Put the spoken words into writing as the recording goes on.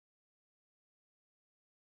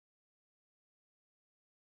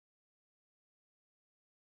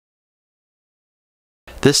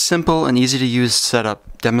This simple and easy to use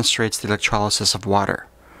setup demonstrates the electrolysis of water.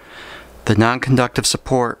 The non-conductive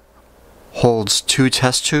support holds 2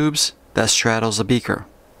 test tubes that straddles a beaker.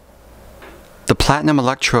 The platinum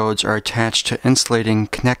electrodes are attached to insulating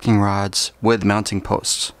connecting rods with mounting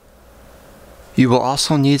posts. You will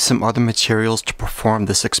also need some other materials to perform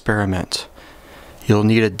this experiment. You'll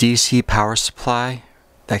need a DC power supply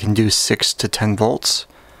that can do 6 to 10 volts,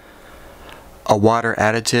 a water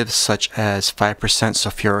additive such as 5%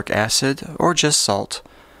 sulfuric acid or just salt.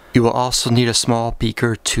 You will also need a small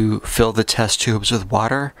beaker to fill the test tubes with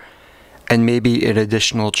water, and maybe an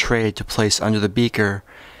additional tray to place under the beaker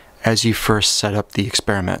as you first set up the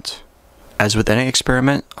experiment. As with any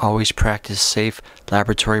experiment, always practice safe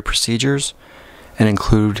laboratory procedures and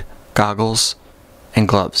include goggles and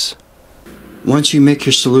gloves. Once you make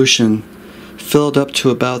your solution, fill it up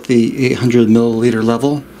to about the 800 milliliter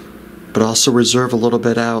level, but also reserve a little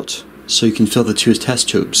bit out so you can fill the 2 test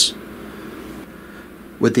tubes.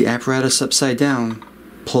 With the apparatus upside down,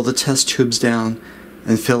 pull the test tubes down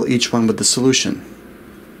and fill each one with the solution.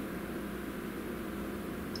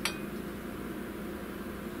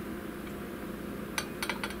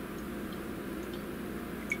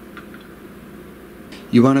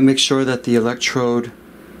 You want to make sure that the electrode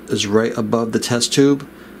is right above the test tube,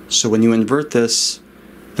 so when you invert this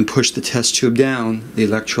and push the test tube down, the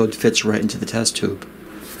electrode fits right into the test tube.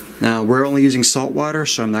 Now, we're only using salt water,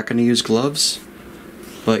 so I'm not going to use gloves,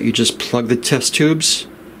 but you just plug the test tubes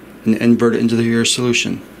and invert it into your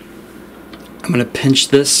solution. I'm going to pinch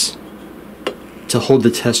this to hold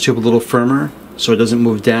the test tube a little firmer so it doesn't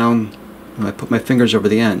move down when I put my fingers over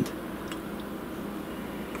the end.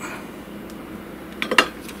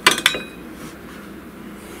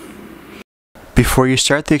 Before you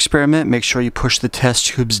start the experiment, make sure you push the test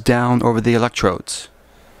tubes down over the electrodes.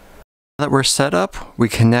 Now that we're set up, we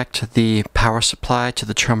connect the power supply to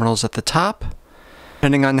the terminals at the top.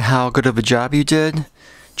 Depending on how good of a job you did,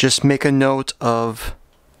 just make a note of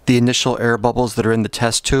the initial air bubbles that are in the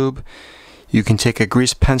test tube. You can take a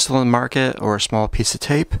grease pencil and mark it, or a small piece of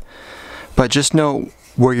tape, but just know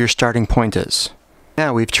where your starting point is.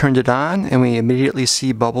 Now we've turned it on and we immediately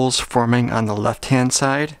see bubbles forming on the left-hand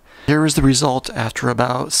side. Here is the result after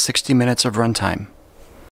about 60 minutes of runtime.